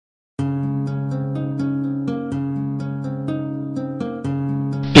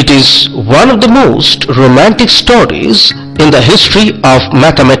is one of the most romantic stories in the history of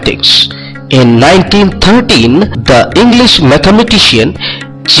mathematics. In 1913, the English mathematician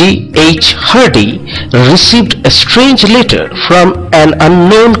G.H. Hardy received a strange letter from an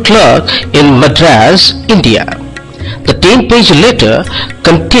unknown clerk in Madras, India. The 10-page letter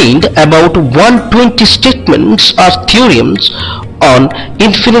contained about 120 statements of theorems on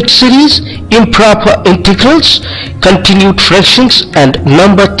infinite series, improper integrals, continued fractions and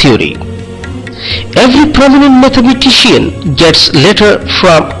number theory. Every prominent mathematician gets letter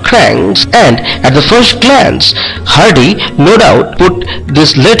from cranks, and at the first glance Hardy no doubt put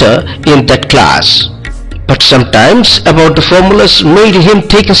this letter in that class. But sometimes about the formulas made him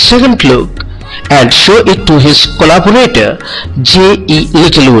take a second look and show it to his collaborator J.E.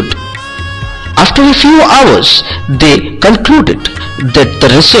 Littlewood. After a few hours they concluded that the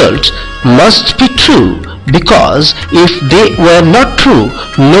results must be true, because if they were not true,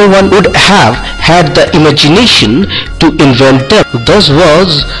 no one would have had the imagination to invent them. Thus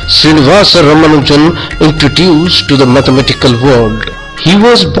was Srinivasa Ramanujan introduced to the mathematical world. He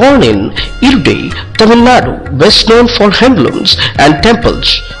was born in Irudai, Tamil Nadu, best known for handlooms and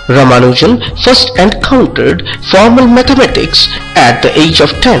temples. Ramanujan first encountered formal mathematics at the age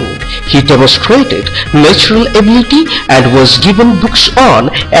of 10. He demonstrated natural ability and was given books on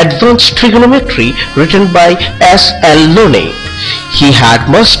advanced trigonometry written by S.L. Lone. He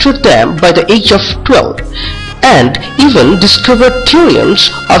had mastered them by the age of 12 and even discovered theorems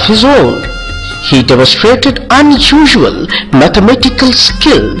of his own. He demonstrated unusual mathematical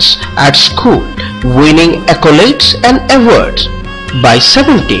skills at school, winning accolades and awards. By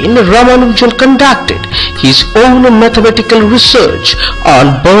 17, Ramanujan conducted his own mathematical research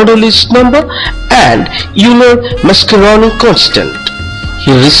on Bernoulli's number and Euler-Mascheroni constant.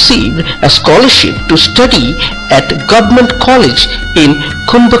 He received a scholarship to study at Government College in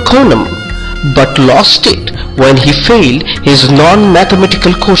Kumbakonam, but lost it when he failed his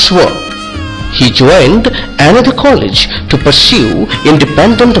non-mathematical coursework. He joined another college to pursue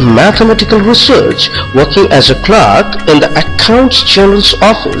independent mathematical research, working as a clerk in the Accounts General's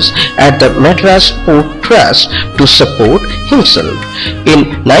office at the Madras Port Trust to support himself.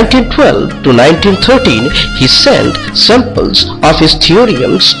 In 1912 to 1913, he sent samples of his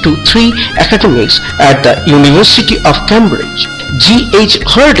theorems to 3 academics at the University of Cambridge. G.H.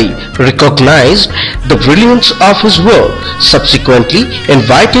 Hardy recognized the brilliance of his work, subsequently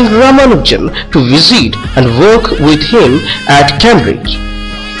inviting Ramanujan to visit and work with him at Cambridge.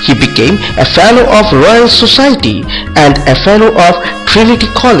 He became a Fellow of Royal Society and a Fellow of Trinity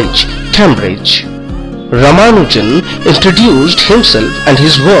College, Cambridge. Ramanujan introduced himself and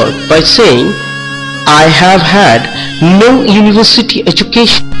his work by saying, "I have had no university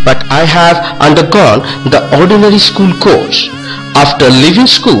education, but I have undergone the ordinary school course. After leaving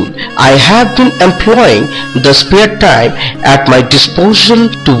school, I have been employing the spare time at my disposal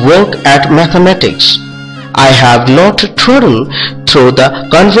to work at mathematics. I have not trodden through the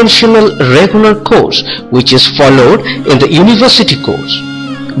conventional regular course which is followed in the university course,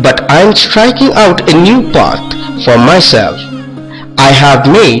 but I am striking out a new path for myself. I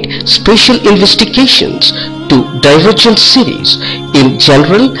have made special investigations to divergent series in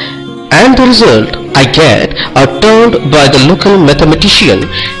general, and the result I get are termed by the local mathematician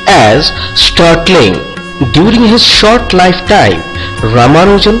as startling." During his short lifetime,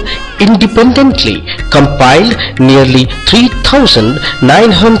 Ramanujan independently compiled nearly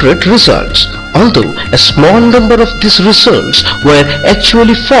 3,900 results, although a small number of these results were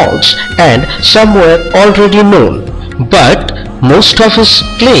actually false and some were already known. But most of his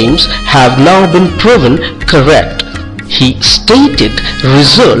claims have now been proven correct. He stated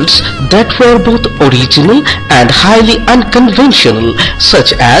results that were both original and highly unconventional,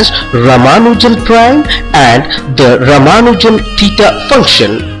 such as Ramanujan prime and the Ramanujan theta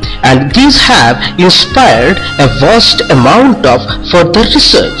function, and these have inspired a vast amount of further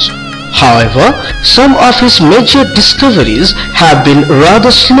research. However, some of his major discoveries have been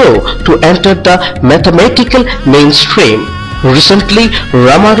rather slow to enter the mathematical mainstream. Recently,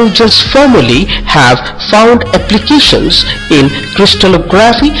 Ramanujan's formulae have found applications in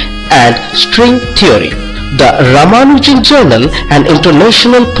crystallography and string theory. The Ramanujan Journal, an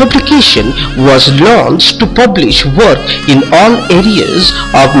international publication, was launched to publish work in all areas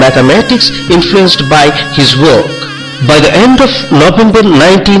of mathematics influenced by his work. By the end of November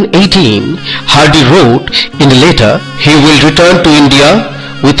 1918, Hardy wrote in a letter, "He will return to India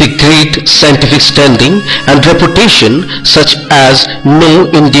with a great scientific standing and reputation such as no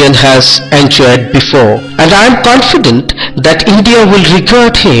Indian has enjoyed before, and I am confident that India will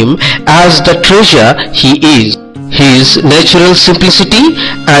regard him as the treasure he is." His natural simplicity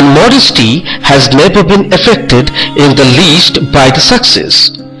and modesty has never been affected in the least by the success.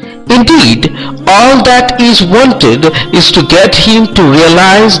 Indeed, all that is wanted is to get him to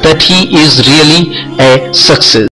realize that he is really a success.